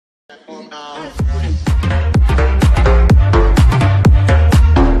What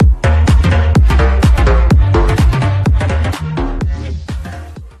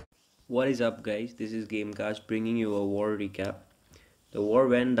is up, guys? This is Gamecast bringing you a war recap. The war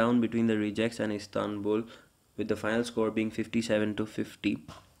went down between the Rejects and Istanbul, with the final score being 57-50.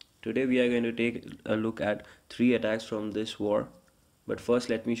 Today we are going to take a look at 3 attacks from this war. But first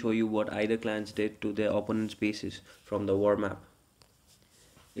let me show you what either clans did to their opponent's bases from the war map.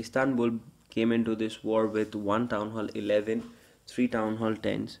 Istanbul came into this war with 1 Town Hall 11, 3 Town Hall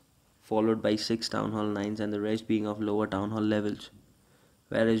 10s, followed by 6 Town Hall 9s and the rest being of lower Town Hall levels.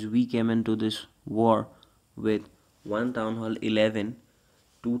 Whereas we came into this war with 1 Town Hall 11,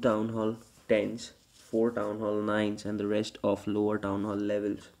 2 Town Hall 10s, 4 Town Hall 9s and the rest of lower Town Hall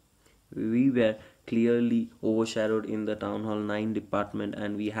levels. We were clearly overshadowed in the Town Hall 9 department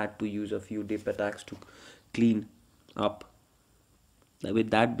and we had to use a few dip attacks to clean up.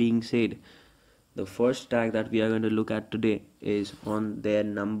 With that being said, the first attack that we are going to look at today is on their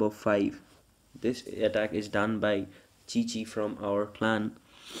number 5. This attack is done by Chichi from our clan.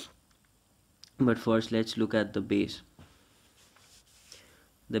 But first let's look at the base.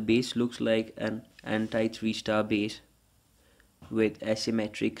 The base looks like an anti 3-star base with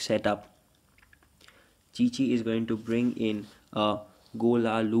asymmetric setup. Chichi is going to bring in a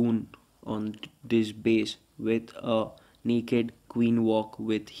GOLALOON on this base with a naked queen walk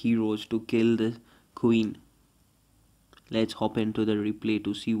with heroes to kill the queen. Let's hop into the replay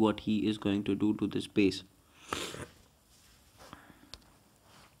to see what he is going to do to this base.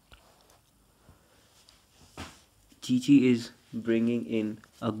 Chichi is bringing in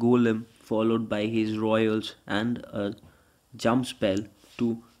a golem followed by his royals and a jump spell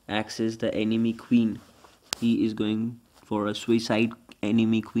to access the enemy queen. He is going for a suicide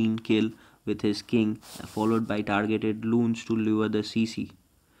enemy queen kill with his king, followed by targeted loons to lure the CC.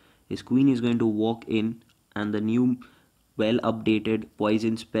 His queen is going to walk in and the new well updated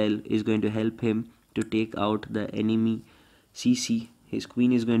poison spell is going to help him to take out the enemy CC. His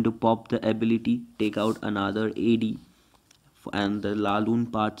queen is going to pop the ability, take out another AD, and the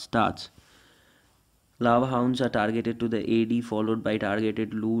Laloon part starts. Lava Hounds are targeted to the AD followed by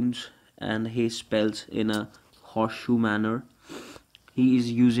targeted loons and his spells in a horseshoe manner. He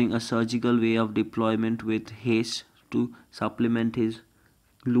is using a surgical way of deployment with haste to supplement his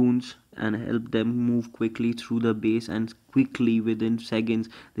loons and help them move quickly through the base, and quickly within seconds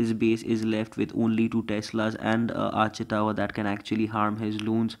this base is left with only 2 Teslas and a archer tower that can actually harm his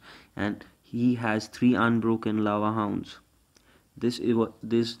loons, and he has 3 unbroken lava hounds. This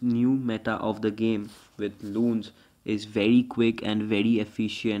new meta of the game with loons is very quick and very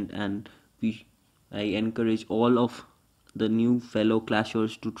efficient, and I encourage all of the new fellow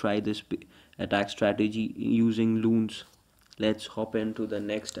clashers to try this attack strategy using loons. Let's hop into the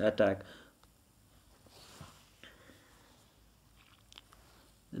next attack.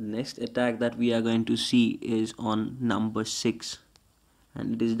 The next attack that we are going to see is on number 6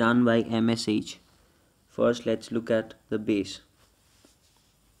 and it is done by MSH. First let's look at the base.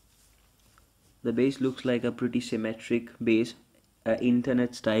 The base looks like a pretty symmetric base, an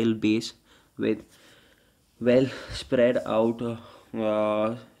internet style base with well spread out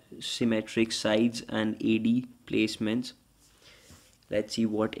symmetric sides and AD placements. Let's see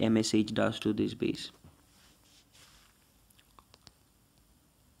what MSH does to this base.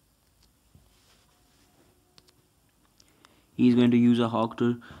 He is going to use a hawk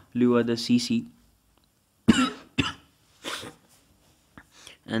to lure the CC.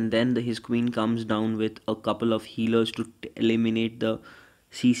 And then his queen comes down with a couple of healers to eliminate the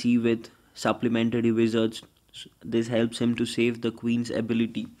CC with supplementary wizards. This helps him to save the queen's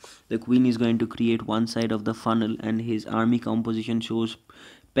ability. The queen is going to create one side of the funnel and his army composition shows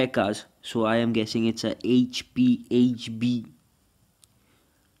P.E.K.K.A.s, so I am guessing it's a HPHB.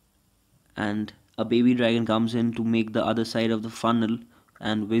 And a baby dragon comes in to make the other side of the funnel,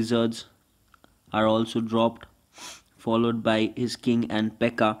 and wizards are also dropped, followed by his king and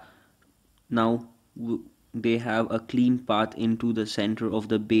P.E.K.K.A. Now they have a clean path into the center of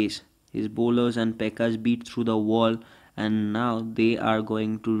the base. His bowlers and P.E.K.K.A.s beat through the wall, and now they are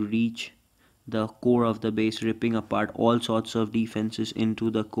going to reach the core of the base, ripping apart all sorts of defenses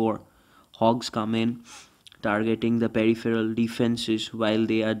into the core. Hogs come in, targeting the peripheral defenses while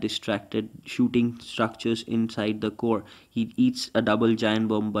they are distracted, shooting structures inside the core. He eats a double giant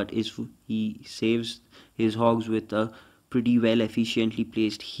bomb, but he saves his hogs with a pretty well efficiently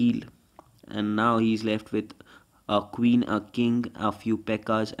placed heal. And now he's left with a queen, a king, a few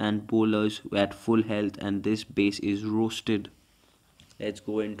P.E.K.K.A.s and bowlers at full health, and this base is roasted. Let's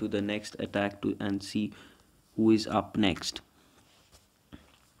go into the next attack and see who is up next.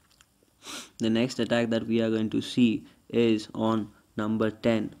 The next attack that we are going to see is on number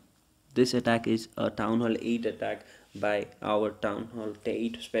 10. This attack is a Town Hall 8 attack by our Town Hall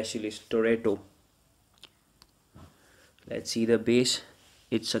 8 specialist Toretto. Let's see the base.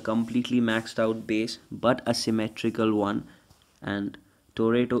 It's a completely maxed out base but a symmetrical one, and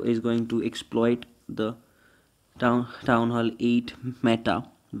Toretto is going to exploit the Town Hall 8 meta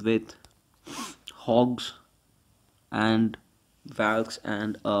with hogs and valks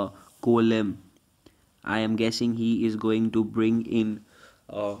and a golem. I am guessing he is going to bring in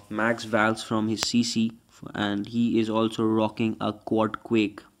max valks from his CC, and he is also rocking a quad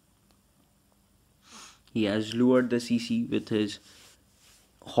quake. He has lured the CC with his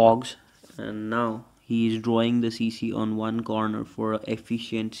hogs, and now he is drawing the CC on one corner for an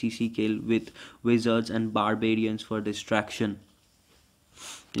efficient CC kill with wizards and barbarians for distraction.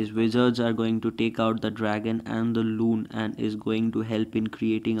 His wizards are going to take out the dragon and the loon and is going to help in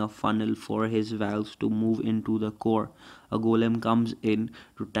creating a funnel for his valves to move into the core. A golem comes in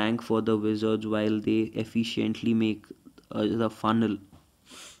to tank for the wizards while they efficiently make the funnel.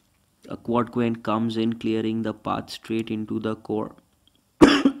 A quad queen comes in, clearing the path straight into the core.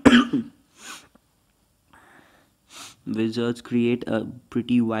 Wizards create a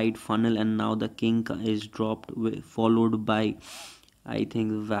pretty wide funnel, and now the king is dropped, followed by, I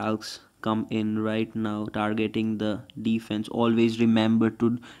think, Valks come in right now targeting the defense. Always remember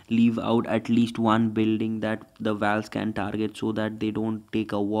to leave out at least one building that the Valks can target so that they don't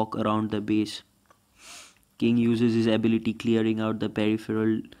take a walk around the base. King uses his ability clearing out the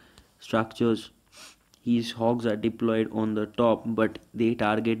peripheral structures. His hogs are deployed on the top, but they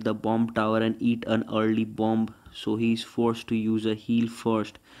target the bomb tower and eat an early bomb, so he is forced to use a heal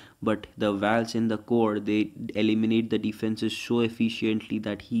first. But the valves in the core, they eliminate the defenses so efficiently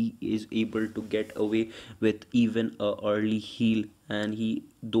that he is able to get away with even a early heal, and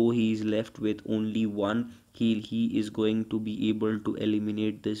though he is left with only one heal, he is going to be able to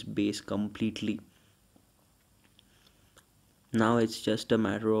eliminate this base completely. Now it's just a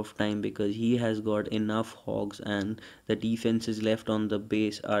matter of time because he has got enough hogs, and the defenses left on the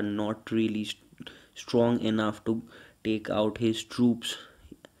base are not really strong enough to take out his troops.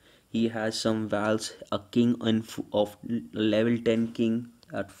 He has some valves, a king of level 10 king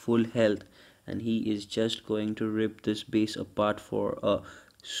at full health, and he is just going to rip this base apart for a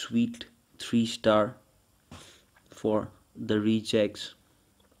sweet 3-star for the rejects.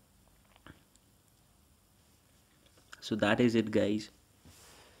 So that is it, guys.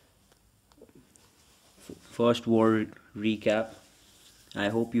 First war recap. I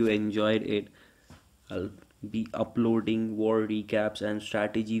hope you enjoyed it. I'll be uploading war recaps and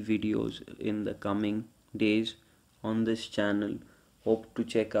strategy videos in the coming days on this channel. Hope to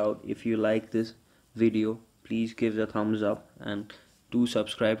check out. If you like this video, please give the thumbs up and do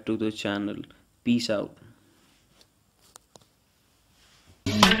subscribe to the channel. Peace out.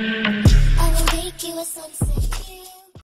 I will make you a sunset.